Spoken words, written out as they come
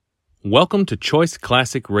Welcome to Choice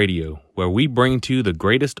Classic Radio, where we bring to you the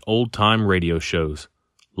greatest old-time radio shows.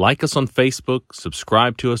 Like us on Facebook,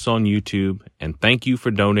 subscribe to us on YouTube, and thank you for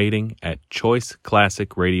donating at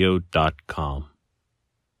choiceclassicradio.com.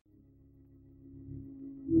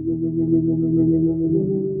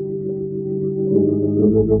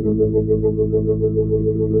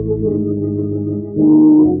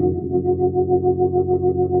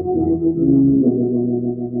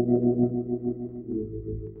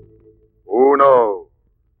 Who knows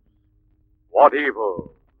what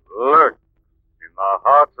evil lurks in the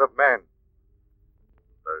hearts of men?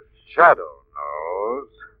 The shadow knows.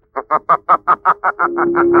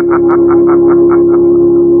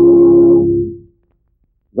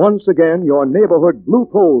 Once again, your neighborhood blue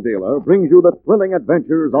coal dealer brings you the thrilling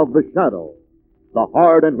adventures of the Shadow, the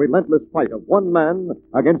hard and relentless fight of one man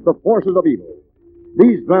against the forces of evil.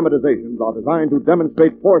 These dramatizations are designed to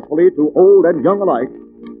demonstrate forcefully to old and young alike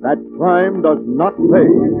that crime does not pay.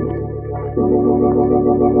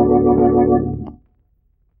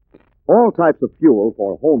 All types of fuel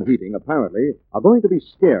for home heating, apparently, are going to be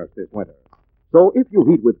scarce this winter. So if you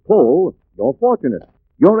heat with coal, you're fortunate.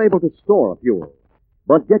 You're able to store fuel.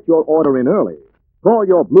 But get your order in early. Call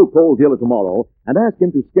your blue coal dealer tomorrow and ask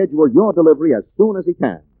him to schedule your delivery as soon as he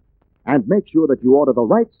can. And make sure that you order the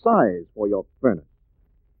right size for your furnace.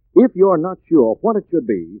 If you're not sure what it should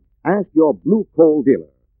be, ask your blue coal dealer.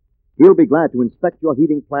 He'll be glad to inspect your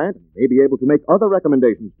heating plant and may be able to make other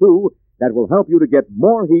recommendations, too, that will help you to get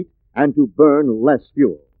more heat and to burn less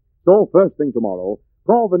fuel. So, first thing tomorrow,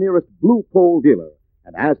 call the nearest blue coal dealer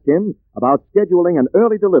and ask him about scheduling an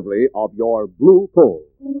early delivery of your blue coal.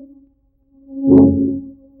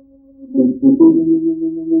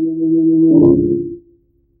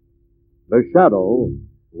 The Shadow,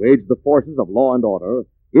 who aids the forces of law and order,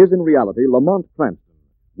 is in reality Lamont Cranston,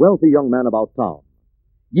 wealthy young man about town.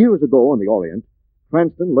 Years ago in the Orient,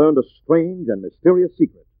 Cranston learned a strange and mysterious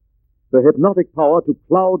secret, the hypnotic power to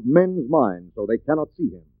cloud men's minds so they cannot see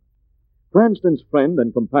him. Cranston's friend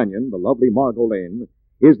and companion, the lovely Margot Lane,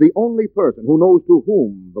 is the only person who knows to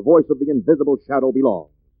whom the voice of the invisible shadow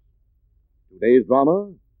belongs. Today's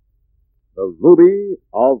drama, The Ruby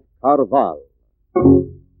of Karvahl.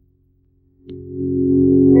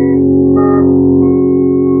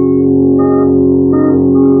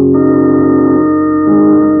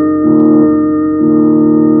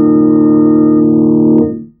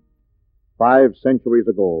 5 centuries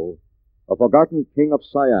ago, a forgotten king of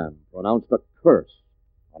Siam pronounced a curse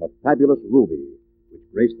on a fabulous ruby which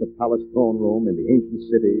graced the palace throne room in the ancient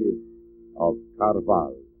city of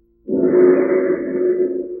Karvahl.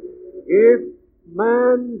 If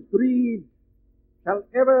man's greed shall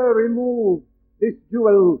ever remove this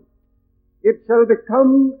jewel, it shall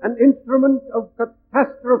become an instrument of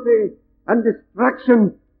catastrophe and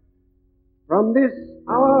destruction. From this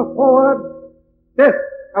hour forward, death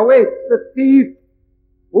awaits the thief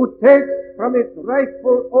who takes from its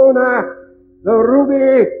rightful owner the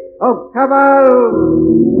ruby of Karvahl.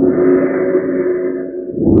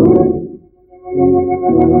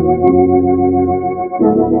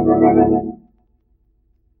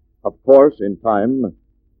 Of course, in time,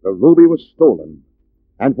 the ruby was stolen,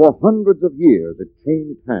 and for hundreds of years it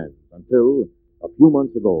changed hands until, a few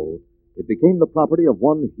months ago, it became the property of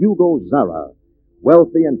one Hugo Zara,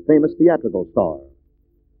 wealthy and famous theatrical star.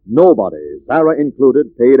 Nobody, Zara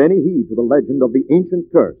included, paid any heed to the legend of the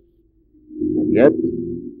ancient curse. And yet,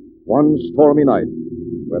 one stormy night,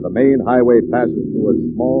 where the main highway passes through a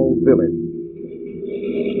small village.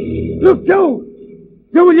 Look, Joe!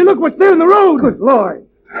 Joe, will you look what's there in the road? Good Lord!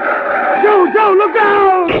 Joe, look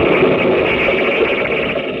out!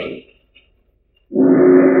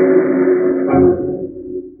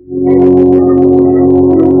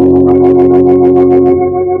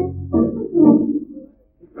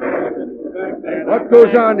 What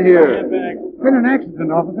goes on here? Been an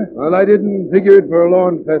accident, officer. Well, I didn't figure it for a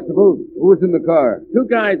lawn festival. Who was in the car? 2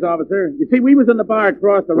 guys, officer. You see, we was in the bar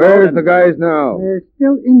across the road. Where's the guys now? They're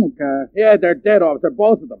still in the car. Yeah, they're dead, officer,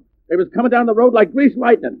 both of them. They was coming down the road like greased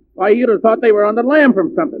lightning. Why, you'd have thought they were on the lam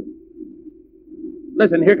from something.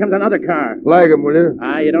 Listen, here comes another car. Flag them, will you?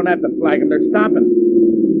 You don't have to flag them. They're stopping.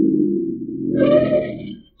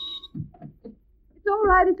 It's all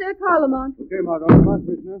right. It's their car, Lamont. Okay, Margot. Come on,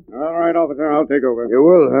 prisoner. All right, officer, I'll take over. You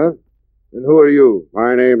will, huh? And who are you?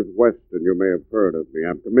 My name's Weston. You may have heard of me.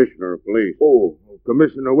 I'm Commissioner of Police. Oh,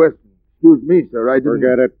 Commissioner Weston. Excuse me, sir. I didn't...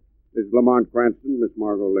 Forget it. This is Lamont Cranston, Miss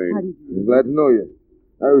Margot Lane. How do you do? I'm glad to know you.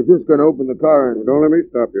 I was just going to open the car and... Don't let me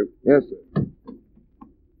stop you. Yes, sir.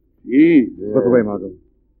 Gee. Look away, Margot.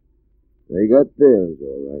 They got theirs,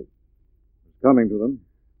 all right. Coming to them.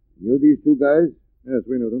 Knew these 2 guys? Yes,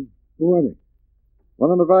 we knew them. Who are they? One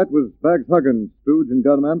on the right was Bags Huggins, stooge and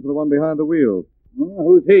gunman for the one behind the wheel. Oh,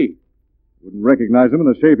 who's he? Wouldn't recognize him in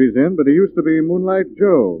the shape he's in, but he used to be Moonlight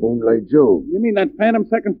Joe. Moonlight Joe. You mean that phantom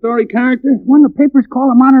second-story character? One of the papers call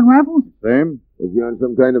him Honor and Raffles? Same? Was he on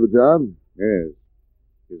some kind of a job? Yes.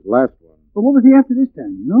 His last one. But what was he after this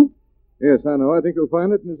time, you know? Yes, I know. I think you'll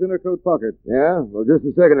find it in his inner coat pocket. Yeah? Well, just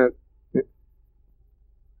a second.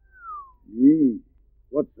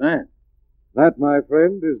 What's that? That, my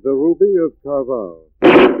friend, is the ruby of Karvahl.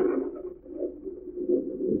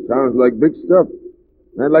 It sounds like big stuff.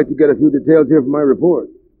 I'd like to get a few details here for my report.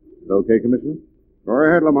 Is it okay, Commissioner? Go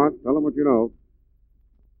ahead, Lamont. Tell them what you know.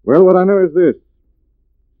 Well, what I know is this.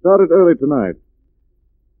 Started early tonight.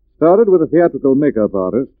 Started with a theatrical makeup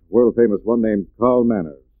artist, world-famous one named Carl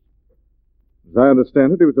Manners. As I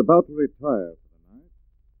understand it, he was about to retire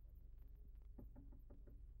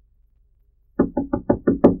for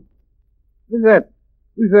the night. Who's that?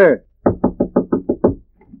 Who's there?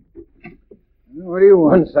 What do you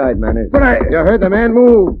want? One side, Manners. But You heard the man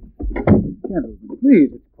move. Gentlemen, please,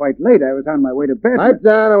 it's quite late. I was on my way to bed. Pipe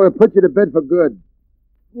down, I will put you to bed for good.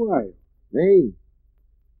 Why? Me?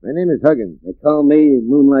 My name is Huggins. They call me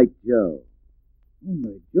Moonlight Joe.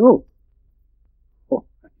 Moonlight Joe. Oh,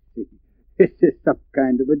 I see. This is some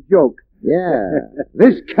kind of a joke. Yeah,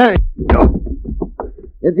 this kind.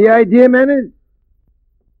 Get the idea, Manners?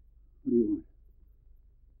 What do you want?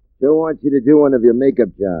 Joe wants you to do one of your makeup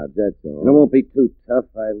jobs, that's all. And it won't be too tough.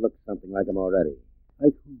 I look something like him already.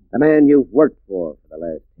 Like who? The man you've worked for the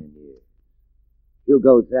last 10 years.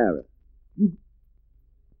 Hugo Zara.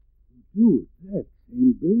 You, that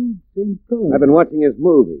same build, same color. I've been watching his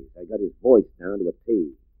movies. I got his voice down to a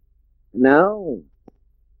T. And now,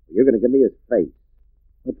 you're going to give me his face.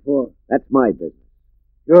 What for? That's my business.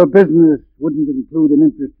 Your business wouldn't include an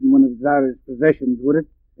interest in one of Zara's possessions, would it?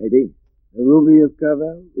 Maybe. The ruby of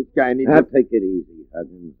Karvahl? This guy needs Now, take it easy,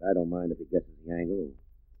 Huggins. I don't mind if he guesses the angle.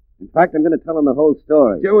 In fact, I'm going to tell him the whole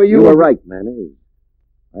story. Joe, you were right, Manners.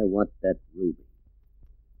 I want that ruby.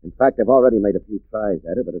 In fact, I've already made a few tries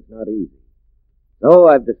at it, but it's not easy. So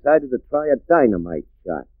I've decided to try a dynamite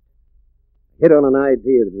shot. Hit on an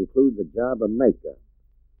idea that includes a job of makeup.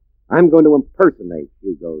 I'm going to impersonate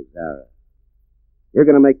Hugo Zara. You're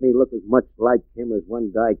going to make me look as much like him as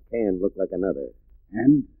one guy can look like another.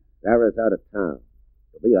 And? Zara's out of town.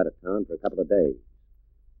 He'll be out of town for a couple of days.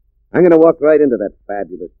 I'm going to walk right into that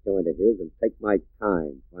fabulous joint of his and take my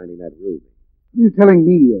time finding that ruby. What are you telling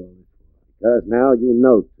me all this for? Because now you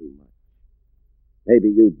know too much. Maybe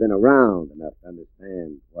you've been around enough to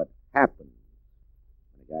understand what happens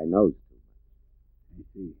when a guy knows too much. I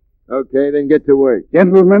see. Okay, then get to work.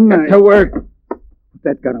 Gentlemen, Get to work. Put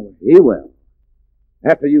that gun away. He will.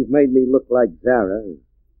 After you've made me look like Zara,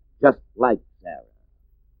 just like Zara.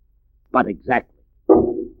 But exactly.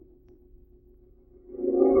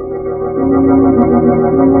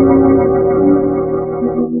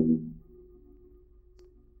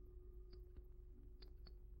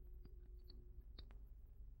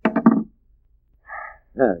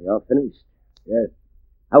 You all finished? Yes.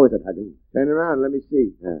 How is it, Huggins? Turn around, let me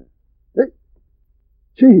see. Yeah.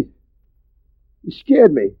 Gee, you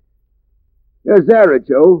scared me. You're Zara,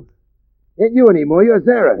 Joe. Ain't you anymore, you're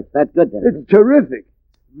Zara. It's that good, then. It's terrific.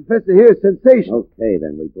 The professor here is sensational. Okay,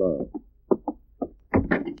 then, we blow.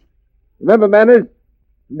 Remember, Manners,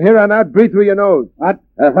 from here on out, breathe through your nose. What?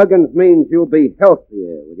 Huggins means you'll be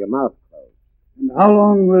healthier with your mouth closed. And how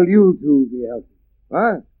long will you two be healthy?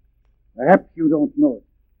 What? Perhaps you don't know it,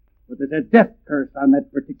 but there's a death curse on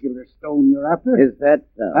that particular stone you're after. Is that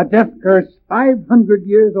so? A death curse 500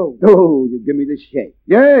 years old. Oh, you give me the shake.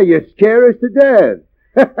 Yeah, you scare us to death.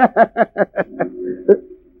 What's the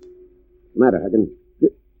matter, Huggins?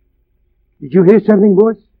 Did you hear something,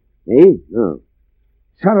 boss? Me? No.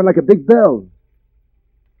 Sounded like a big bell.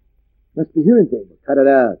 Must be hearing things. Cut it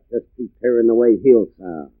out. Just keep hearing the way he'll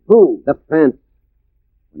sound. Who? The fence.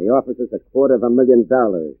 When he offers us $250,000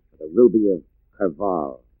 for the ruby of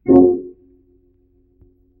Karvahl.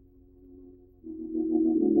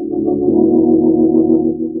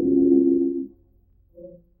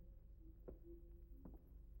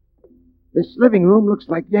 This living room looks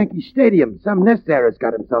like Yankee Stadium. Some nest Zara's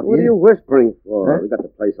got himself What are in. you whispering for? Huh? We got the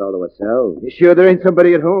place all to ourselves. You sure there ain't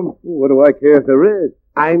somebody at home? What do I care if there is?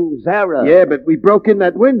 I'm Zara. Yeah, but we broke in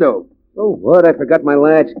that window. Oh, what? I forgot my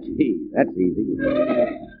latch key. That's easy.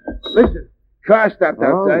 Listen, car stopped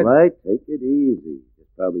All outside. right, take it easy. It's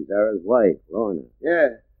probably Zara's wife, Lorna. Yeah,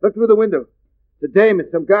 look through the window. The dame and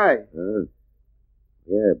some guy.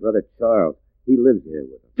 Yeah, Brother Charles. He lives here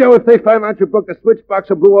with him. Joe, if they find out you broke the switch box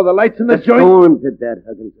and blew all the lights in the A joint... storm did that,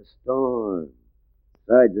 Huggins, a storm.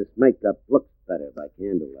 Besides, this makeup looks better by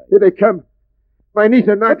candlelight. Here they come. My knees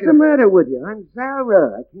are What's knocking. the matter with you? I'm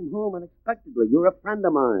Zara. I came home unexpectedly. You're a friend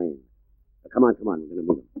of mine. Now, come on. We're going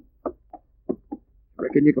to meet him.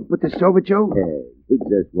 Reckon you can put this over, Joe? Hey, you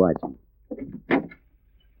just watch me.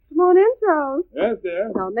 Come on in, Charles. Yes,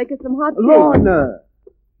 dear. I'll make us some hot tea. Lorna!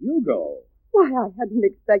 Hugo. Why, I hadn't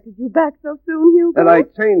expected you back so soon, Hugo. And I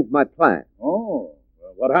changed my plan. Oh.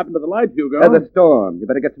 Well, what happened to the lights, Hugo? The storm. You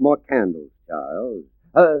better get some more candles, Charles.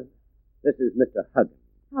 This is Mr. Huggins.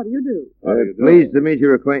 How do you do? How do you do? Pleased to meet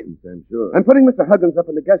your acquaintance, I'm sure. I'm putting Mr. Huggins up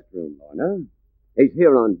in the guest room, Lorna. He's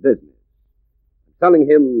here on business. I'm selling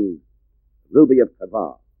him Ruby of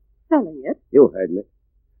Karvahl. Selling it? You heard me.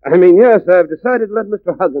 I mean, yes, I've decided to let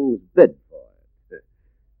Mr. Huggins bid for it.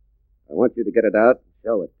 I want you to get it out and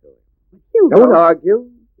show it to him. Hugo. Don't argue.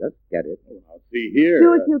 Just get it. Oh, now, see here.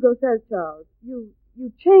 Do as Hugo says, Charles. You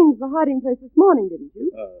changed the hiding place this morning, didn't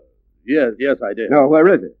you? Yes, I did. No, where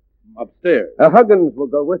is it? Upstairs. Huggins will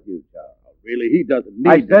go with you, Charles. Really, he doesn't need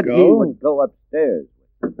I to said go. he would go upstairs.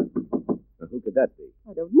 Now, who could that be?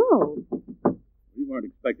 I don't know. You weren't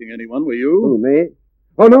expecting anyone, were Who, you? me?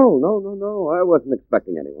 Oh, no. I wasn't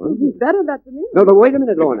expecting anyone. We'd better let them in. No, wait a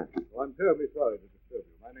minute, Lorna. Well, I'm terribly sorry to disturb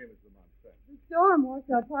you. My name is Lamont Fenn. The storm washed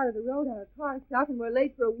out part of the road on a car stuck, and we're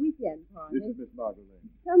late for a weekend party. This is Miss Margaret Lane.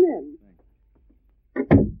 Come in.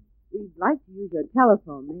 We'd like to use your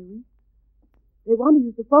telephone, may we? They want to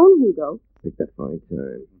use the phone, Hugo. Picked a fine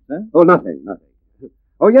time. Huh? Oh, nothing.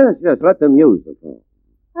 Oh, yes, let them use the phone.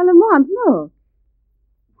 Lamont, look.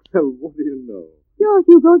 Well, what do you know? You're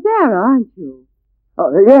Hugo Zara, aren't you?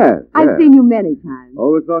 Oh, yes. I've seen you many times.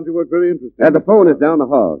 Always found your work very interesting. The phone is down the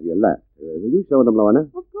hall to your left. Will you show them, Lorna?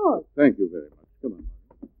 Of course. Thank you very much. Come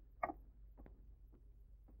on.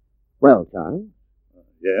 Well, Charles,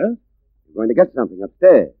 Yes? you're going to get something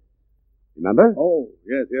upstairs. Remember? Oh,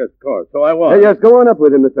 yes, of course. So I was. Yes, go on up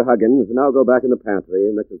with him, Mr. Huggins, and I'll go back in the pantry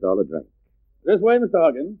and mix us all a drink. This way, Mr.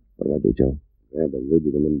 Huggins. What do I do, Joe? Grab the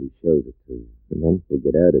ruby the minute he shows it to you. And then? We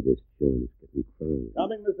get out of this joint. It's getting crowded.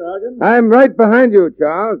 Coming, Mr. Huggins. I'm right behind you,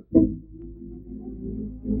 Charles.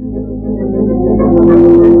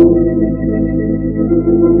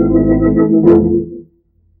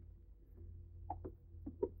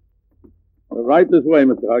 Right this way,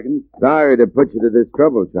 Mr. Huggins. Sorry to put you to this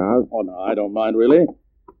trouble, Charles. Oh, no, I don't mind, really. In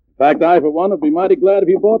fact, I, for one, would be mighty glad if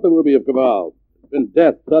you bought the Ruby of Karvahl. It's been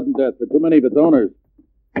sudden death for too many of its owners.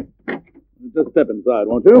 Just step inside,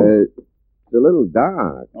 won't you? It's a little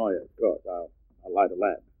dark. Oh, yes, of course. I'll light a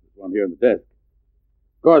lamp. There's one here in the desk.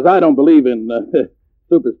 Of course, I don't believe in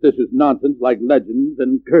superstitious nonsense like legends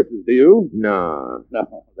and curses, do you? No.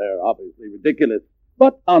 No, they're obviously ridiculous.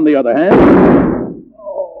 But, on the other hand...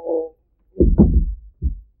 Oh...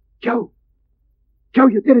 Joe,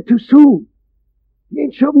 you did it too soon. You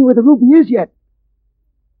ain't showed me where the ruby is yet.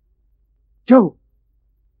 Joe,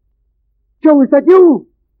 is that you?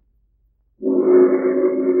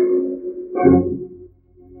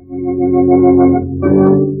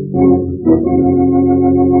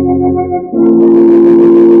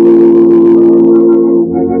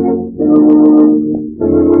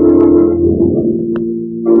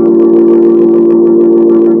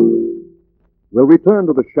 We'll return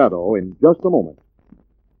to the shadow in just a moment.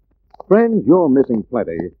 Friends, you're missing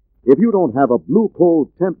plenty if you don't have a Blue Coal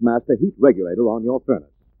Temp Master heat regulator on your furnace.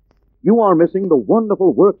 You are missing the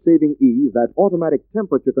wonderful work-saving ease that automatic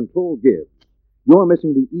temperature control gives. You're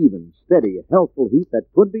missing the even, steady, healthful heat that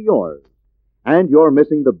could be yours. And you're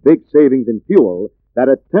missing the big savings in fuel that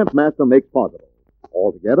a Temp Master makes possible.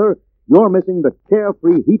 Altogether, you're missing the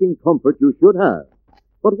carefree heating comfort you should have.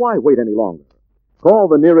 But why wait any longer? Call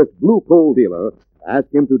the nearest Blue Coal dealer and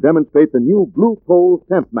ask him to demonstrate the new Blue Coal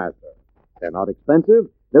Temp Master. They're not expensive.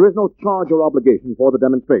 There is no charge or obligation for the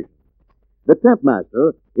demonstration. The Temp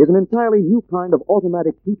Master is an entirely new kind of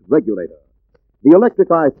automatic heat regulator. The electric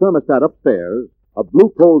eye thermostat upstairs, a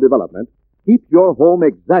Blue Coal development, keeps your home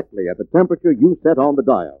exactly at the temperature you set on the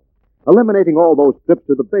dial, eliminating all those trips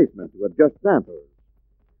to the basement to adjust dampers.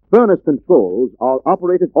 Furnace controls are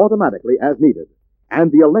operated automatically as needed,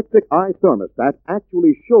 and the electric eye thermostat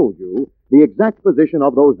actually shows you the exact position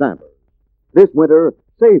of those dampers. This winter,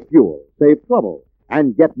 save fuel, save trouble,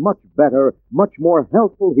 and get much better, much more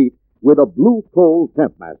healthful heat with a Blue Coal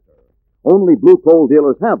Temp Master. Only Blue Coal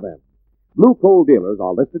dealers have them. Blue Coal dealers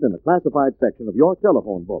are listed in the classified section of your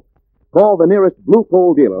telephone book. Call the nearest Blue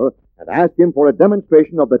Coal dealer and ask him for a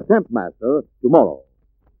demonstration of the Temp Master tomorrow.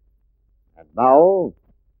 And now,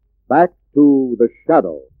 back to the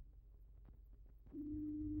shadow.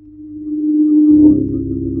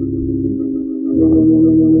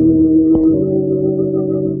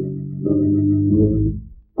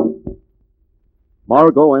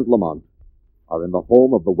 Margot and Lamont, are in the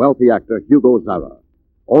home of the wealthy actor Hugo Zara,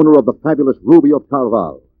 owner of the fabulous Ruby of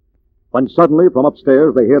Karvahl. When suddenly, from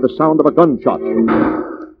upstairs, they hear the sound of a gunshot.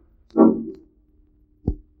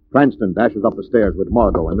 Cranston dashes up the stairs with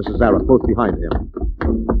Margot and Mrs. Zara close behind him.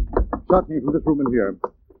 Shot came from this room in here.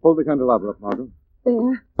 Hold the candelabra up, Margot.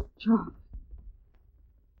 There. Charles.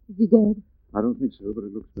 Is he dead? I don't think so, but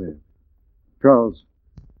it looks bad. Charles.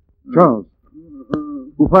 Charles.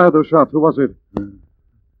 Who fired those shots? Who was it?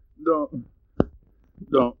 Don't.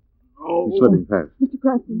 Oh. He's slipping fast. Mr.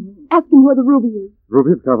 Cranston, ask him where the ruby is.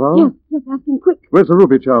 Ruby of Karvahl? Yes, ask him quick. Where's the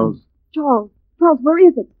ruby, Charles? Charles, where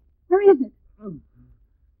is it? Where is it?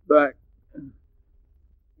 Back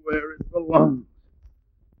where it belongs.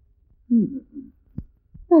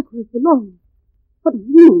 Back where it belongs. What does it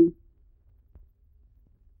mean?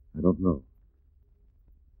 I don't know.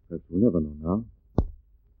 Perhaps we'll never know now.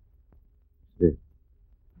 He's dead.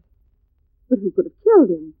 But who could have killed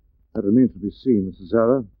him? That remains to be seen, Mrs.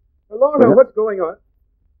 Zara. Lorna, what's going on?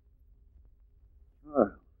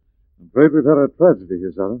 I'm afraid we've had a tragedy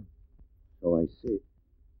here, Zara. So I see.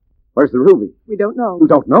 Where's the ruby? We don't know. You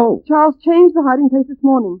don't know. Charles changed the hiding place this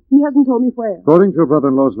morning. He hasn't told me where. According to your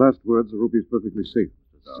brother-in-law's last words, the ruby's perfectly safe.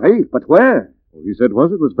 Safe? But where? All he said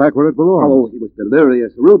was it was back where it belonged. Oh, he was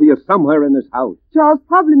delirious. The ruby is somewhere in this house. Charles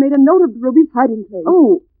probably made a note of the ruby's hiding place.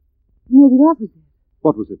 Oh, maybe that was it.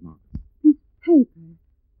 What was it, Mark? This paper.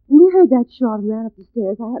 When we heard that shot and ran up the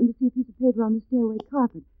stairs, I happened to see a piece of paper on the stairway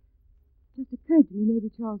carpet. It just occurred to me maybe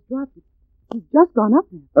Charles dropped it. He's just gone up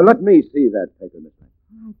there. Let me see that paper, Miss Lane.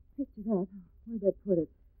 I picked it up. Where'd I put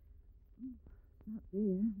it? Not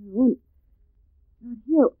there. No, not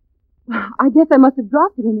here. I guess I must have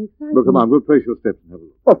dropped it in the excitement. Well, come on, we'll trace your steps and have a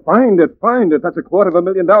look. Oh, find it. That's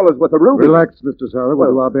 $250,000 worth of ruby. Relax, Mr. Zara.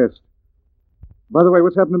 We'll do our best. By the way,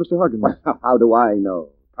 what's happened to Mr. Huggins? Well, how do I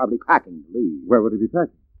know? Probably packing to leave. Where would he be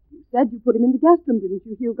packing? You said you put him in the guest room, didn't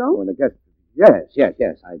you, Hugo? Oh, in the guest. Yes,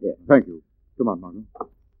 I did. Thank you. Come on, Margaret.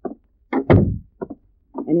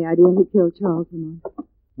 Any idea who killed Charles, Lamont?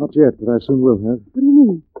 Not yet, but I soon will have. What do you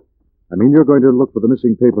mean? I mean, you're going to look for the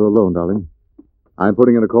missing paper alone, darling. I'm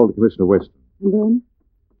putting in a call to Commissioner Weston. And then?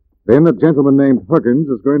 Then a gentleman named Huggins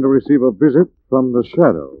is going to receive a visit from the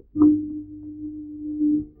Shadow.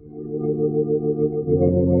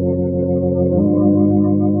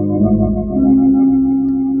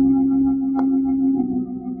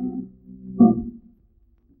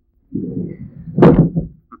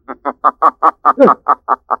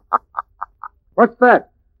 What's that?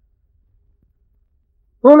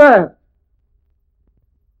 Who laughed?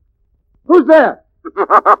 Who's there?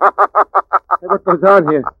 Hey, what goes on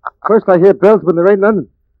here? First I hear bells when there ain't none.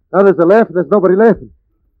 Now there's a laugh and there's nobody laughing.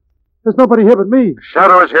 There's nobody here but me.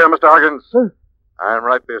 Shadow is here, Mr. Huggins. Huh? I'm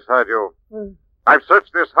right beside you. I've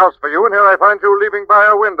searched this house for you, and here I find you leaving by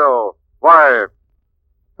a window. Why?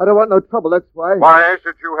 I don't want no trouble, that's why. Why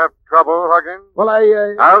should you have trouble, Huggins? Well,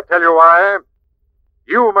 I'll tell you why.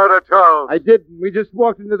 You murdered Charles. I didn't. We just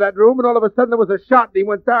walked into that room, and all of a sudden there was a shot, and he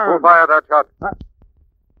went down. Who fired that shot?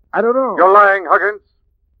 I don't know. You're lying, Huggins.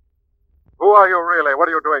 Who are you really? What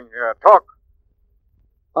are you doing here? Talk.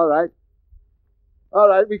 All right.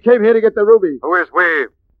 We came here to get the ruby. Who is we?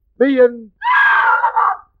 Me and...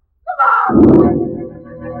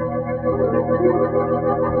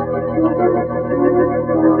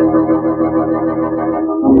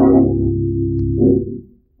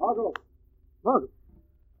 Margaret.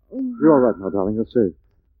 You're all right now, darling. You're safe.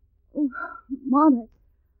 Oh, Lamont,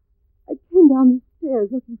 I came down the stairs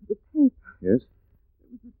looking for the paper. Yes? There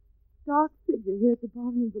was a dark figure here at the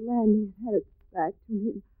bottom of the landing. It had its back to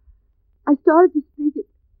me. I started to speak. It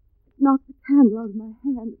knocked the candle out of my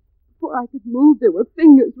hand. Before I could move, there were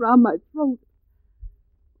fingers round my throat.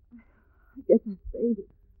 I guess I fainted.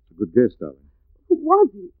 It's a good guess, darling. Who was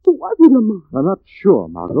he? Who was he, Lamont? I'm not sure,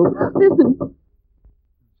 Margot. Listen.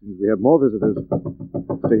 Seems we have more visitors.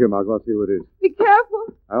 Stay here, Margot. I'll see who it is. Be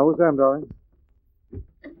careful. I always am, darling.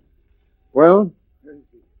 Well?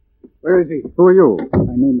 Where is he? Who are you?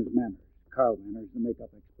 My name is Manners. Carl Manners, the makeup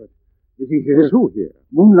expert. Is he here? Is who here?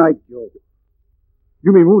 Moonlight Joe.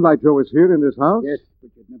 You mean Moonlight Joe is here in this house? Yes, but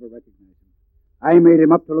you'd never recognize him. I made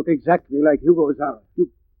him up to look exactly like Hugo Zara.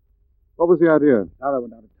 What was the idea? Zara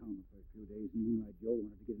went out of town for a few days, and Moonlight Joe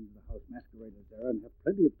wanted to get into the house masquerade as Zara and have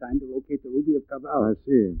plenty of time to locate the ruby of Karvahl. I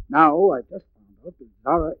see. Now, I've just found out that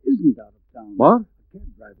Zara isn't out of town. What? A cab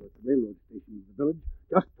driver at the railroad station in the village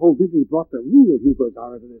just told me that he brought the real Hugo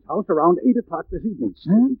Zara to this house around 8 o'clock this evening.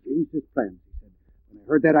 Huh? He changed his plans, he said. When I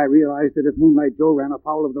heard that, I realized that if Moonlight Joe ran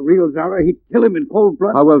afoul of the real Zara, he'd kill him in cold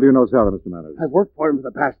blood. How well do you know Zara, Mr. Manners? I've worked for him for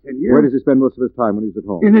the past 10 years. Where does he spend most of his time when he's at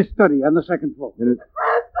home? In his study on the second floor. In his...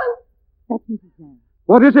 That's Mrs. Zara.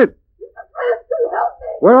 What is it?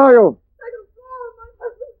 Where are you? Second floor, my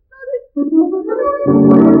husband's study.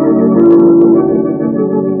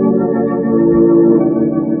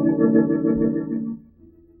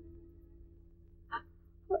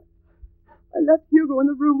 I left Hugo in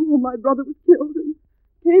the room where my brother was killed and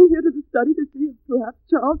came here to the study to see if perhaps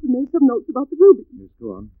Charles had made some notes about the ruby. Yes,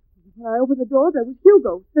 go on. When I opened the door, there was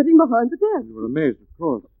Hugo sitting behind the desk. You were amazed, of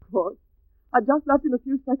course. Of course. I just left him a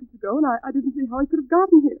few seconds ago, and I didn't see how he could have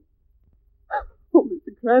gotten here. Oh,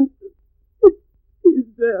 Mr. Cranston. He's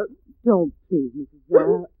dead. Don't, please, Mrs.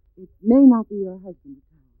 Zara. It may not be your husband.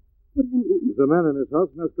 What do you mean? There's a man in his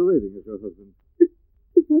house masquerading as your husband. Is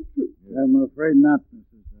that true? I'm afraid not,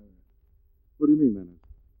 Mrs. Zara. What do you mean, Manners?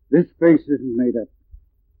 This face isn't made up.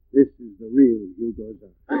 This is the real Hugo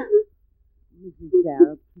Zara. Mrs.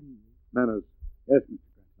 Zara, please. Manners, Yes, Mr.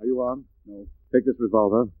 Cranston. are you on? No. Take this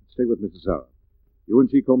revolver. Stay with Mrs. Zara. You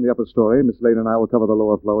and she comb the upper story. Miss Lane and I will cover the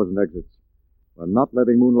lower floors and exits. We're not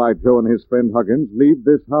letting Moonlight Joe and his friend Huggins leave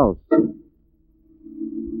this house.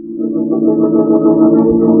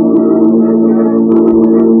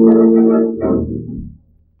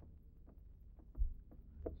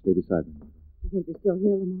 Stay beside me. You think they're still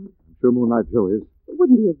here, Lamont? I'm sure Moonlight Joe is. But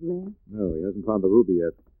wouldn't he have left? No, he hasn't found the ruby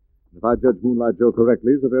yet. And if I judge Moonlight Joe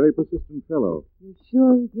correctly, he's a very persistent fellow. You're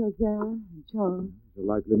sure he killed Zara and Charles? He's a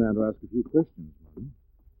likely man to ask a few questions, Mom.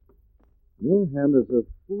 On the other hand, there's a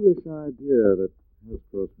foolish idea that has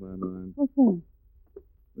crossed my mind. What's that?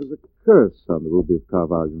 There's a curse on the ruby of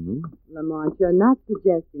Karvahl, you know. Lamont, you're not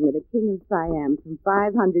suggesting that a king of Siam from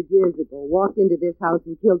 500 years ago walked into this house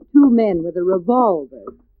and killed two men with a revolver?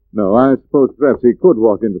 No, I suppose perhaps he could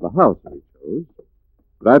walk into the house if he chose.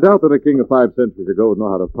 But I doubt that a king of 5 centuries ago would know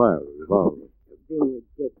how to fire a revolver. You're being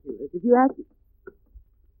ridiculous. If you ask me...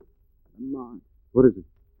 Lamont, What is it?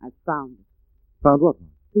 I found it. Found what?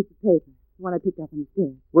 Piece of paper. The one I picked up on the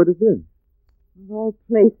stairs. Where'd it be? Of all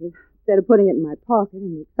places. Instead of putting it in my pocket,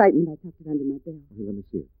 in the excitement, I tucked it under my belt. Here, let me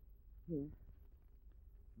see it. Here.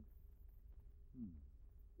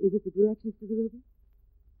 Is it the directions to the ruby?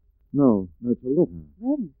 No, it's a letter.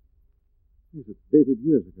 Letter? Yes, it's dated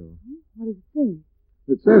years ago. What does it say?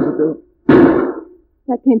 It says that the...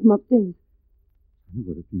 That came from upstairs. I knew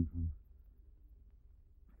where it came from.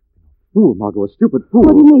 Fool, Margot, a stupid fool.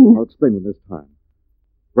 What do you mean? I'll explain when there's time.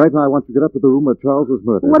 Right now, I want you to get up to the room where Charles was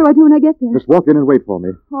murdered. What do I do when I get there? Just walk in and wait for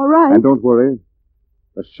me. All right. And don't worry.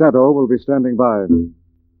 The shadow will be standing by.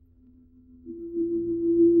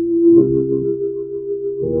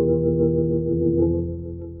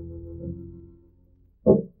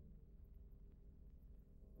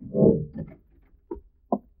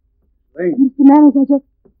 Lane. Mr. Manners, I just...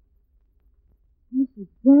 Mrs.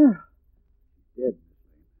 Zara. Dead, Miss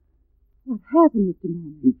Lane. What happened, Mr.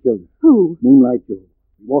 Manners? He killed her. Who? Moonlight Joe.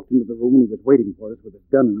 He walked into the room and he was waiting for us with his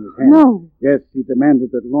gun in his hand. No. Yes, he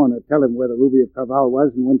demanded that Lorna tell him where the ruby of Karvahl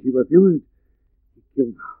was, and when she refused, he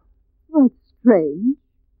killed her. Well, it's strange.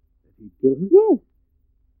 Did he kill her? Yes.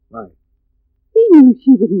 Why? He knew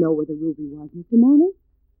she didn't know where the ruby was, Mr. Manners.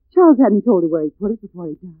 Charles hadn't told her where he put it before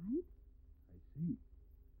he died. I see.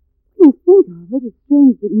 When you think of it, it's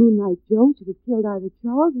strange that Moonlight Joe should have killed either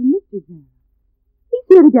Charles or Mr. Zara. He's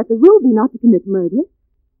here to get the ruby, not to commit murder.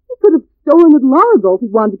 He could have stolen it long ago if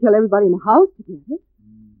he'd wanted to kill everybody in the house to get it.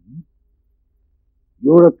 Mm-hmm.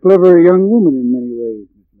 You're a clever young woman in many ways,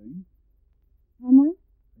 Miss Lane. Am I?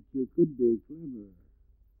 But you could be clever.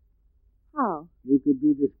 How? You could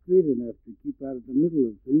be discreet enough to keep out of the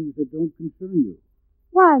middle of things that don't concern you.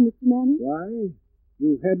 Why, Mr. Manners? Why?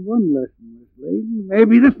 You've had one lesson, Miss Lane.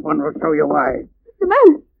 Maybe this one will show you why. Mr.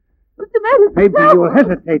 Manners! Mr. Manners! Maybe you'll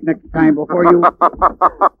hesitate next time before you...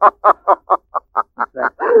 What's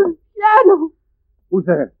that? Shadow! Who's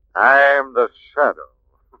there? I'm the shadow.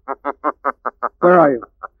 Where are you?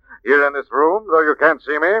 Here in this room, though you can't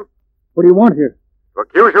see me. What do you want here? To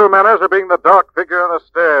accuse you, Manners, of being the dark figure on the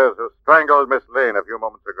stairs who strangled Miss Lane a few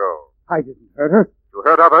moments ago. I didn't hurt her. You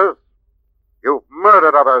hurt others. You've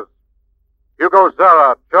murdered others. Hugo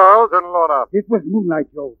Zara, Charles, and Lorna. It was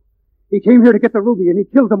Moonlight Joe. He came here to get the ruby, and he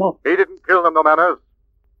killed them all. He didn't kill them, no, Manners.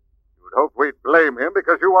 You'd hoped we'd blame him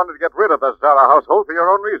because you wanted to get rid of the Zara household for your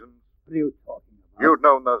own reasons. What are you talking about? You'd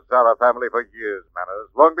known the Zara family for years, Manners,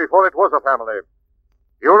 long before it was a family.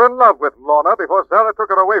 You were in love with Lorna before Zara took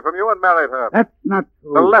her away from you and married her. That's not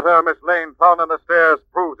true. The letter Miss Lane found on the stairs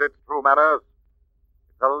proves it's true, Manners.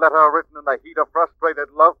 It's a letter written in the heat of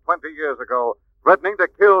frustrated love 20 years ago, threatening to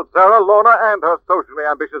kill Zara, Lorna, and her socially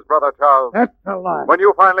ambitious brother, Charles. That's a lie. When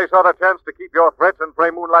you finally saw the chance to keep your threats and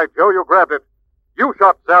frame Moonlight Joe, you grabbed it. You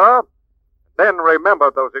shot Zara, then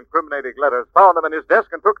remembered those incriminating letters, found them in his desk,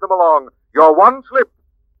 and took them along. Your one slip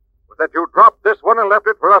was that you dropped this one and left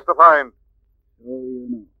it for us to find. So you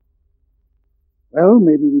know. Well,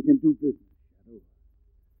 maybe we can do business, Shadow.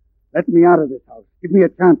 Let me out of this house. Give me a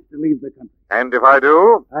chance to leave the country. And if I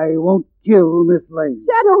do? I won't kill Miss Lane.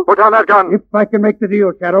 Shadow! Put down that gun. If I can make the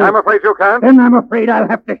deal, Shadow. I'm afraid you can't. Then I'm afraid I'll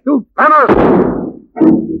have to shoot.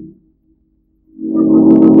 Manners!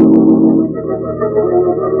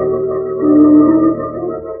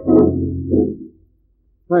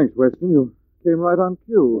 Thanks, Weston. You came right on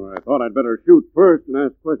cue. I thought I'd better shoot first and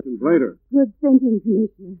ask questions later. Good thinking,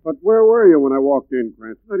 Commissioner. But where were you when I walked in,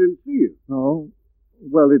 Cranston? I didn't see you. Oh?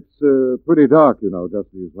 Well, it's pretty dark, you know, just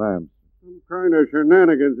these lamps. Some kind of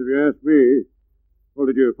shenanigans, if you ask me. Well,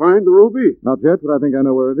 did you find the ruby? Not yet, but I think I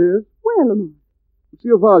know where it is. Where, Lamont? You see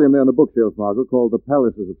a volume there on the bookshelf, Margot, called The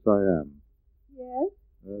Palaces of Siam. Yes?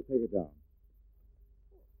 Take it down.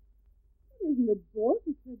 It isn't a book.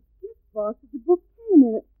 It's a gift box with the book came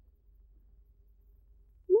in it.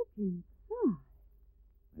 Look inside.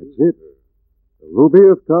 That's it. The Ruby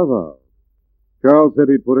of Karvahl. Charles said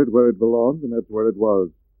he'd put it where it belonged, and that's where it was.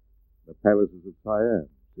 The Palaces of Siam.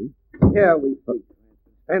 See? Here we see.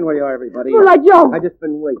 Stand where you are, everybody. Moonlight Joe! I've just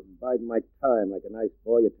been waiting, biding my time like a nice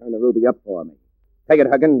boy. You turn the ruby up for me. Take it,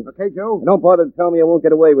 Huggins. Okay, Joe. And don't bother to tell me you won't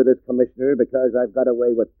get away with this, Commissioner, because I've got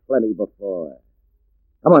away with plenty before.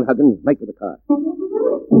 Come on, Huggins. Make for the car.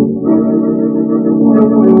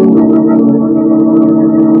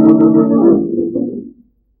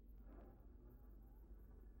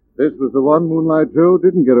 This was the one Moonlight Joe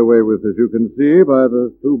didn't get away with, as you can see by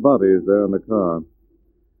the two bodies there in the car.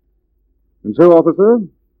 And so, officer,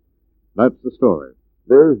 that's the story.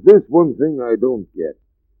 There's this one thing I don't get.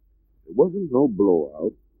 There wasn't no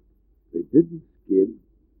blowout. They didn't skid.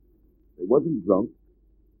 They wasn't drunk.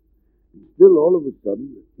 And still, all of a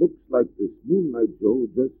sudden, it looks like this Moonlight Joe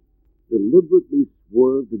just deliberately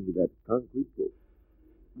swerved into that concrete post.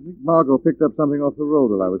 I think Margot picked up something off the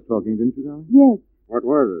road while I was talking, didn't you, darling? Yes. What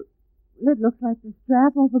was it? Well, it looks like the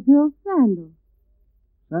strap off a girl's sandal.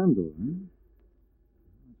 Sandal, huh?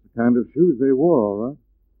 That's the kind of shoes they wore, all right.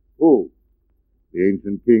 Who? The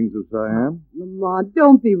ancient kings of Siam? Lamont,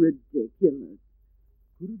 don't be ridiculous.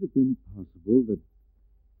 Could it have been possible that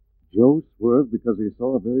Joe swerved because he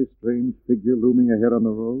saw a very strange figure looming ahead on the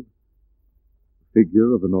road? The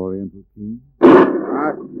figure of an Oriental king?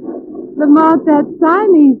 Lamont, that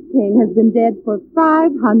Siamese king has been dead for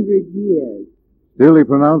 500 years. Still, he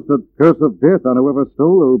pronounced a curse of death on whoever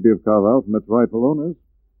stole the Ruby of Karvahl from its rightful owners.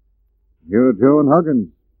 Here are Joe and Huggins,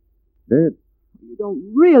 dead. You don't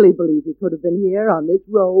really believe he could have been here on this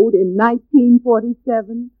road in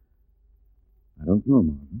 1947? I don't know,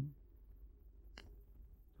 Martin.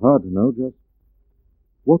 It's hard to know just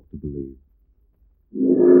what to believe.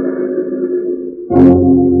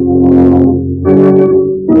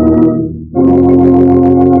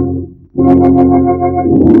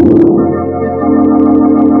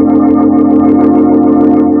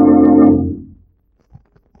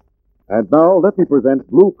 And now, let me present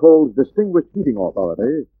Blue Coal's distinguished heating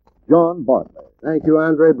authority, John Bartley. Thank you,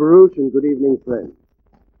 Andre Baruch, and good evening, friends.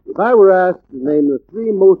 If I were asked to name the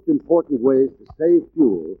three most important ways to save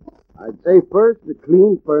fuel, I'd say first, a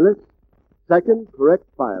clean furnace, second, correct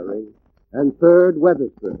firing, and third, weather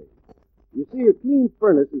stripping. You see, a clean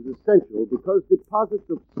furnace is essential because deposits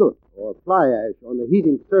of soot or fly ash on the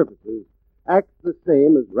heating surfaces acts the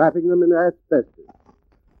same as wrapping them in asbestos.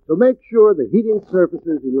 So make sure the heating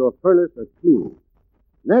surfaces in your furnace are clean.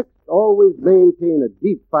 Next, always maintain a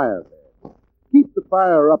deep fire bed. Keep the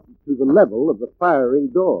fire up to the level of the firing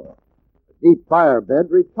door. A deep fire bed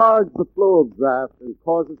retards the flow of draft and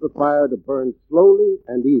causes the fire to burn slowly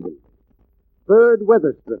and evenly. Third,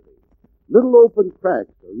 weather stripping. Little open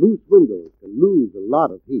cracks or loose windows can lose a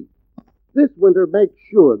lot of heat. This winter, make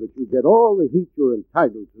sure that you get all the heat you're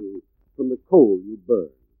entitled to from the coal you burn.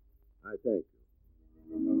 I thank you.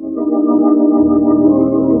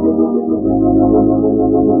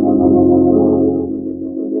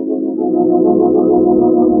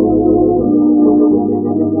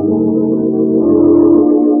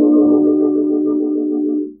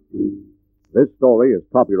 This story is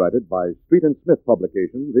copyrighted by Street and Smith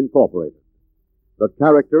Publications, Incorporated. The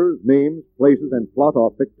characters, names, places, and plot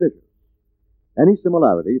are fictitious. Any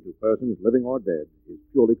similarity to persons living or dead is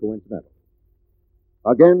purely coincidental.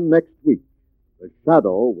 Again next week, the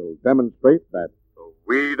Shadow will demonstrate that the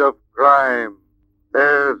weed of crime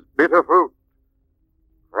bears bitter fruit.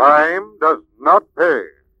 Crime does not pay.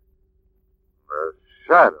 The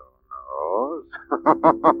Shadow knows.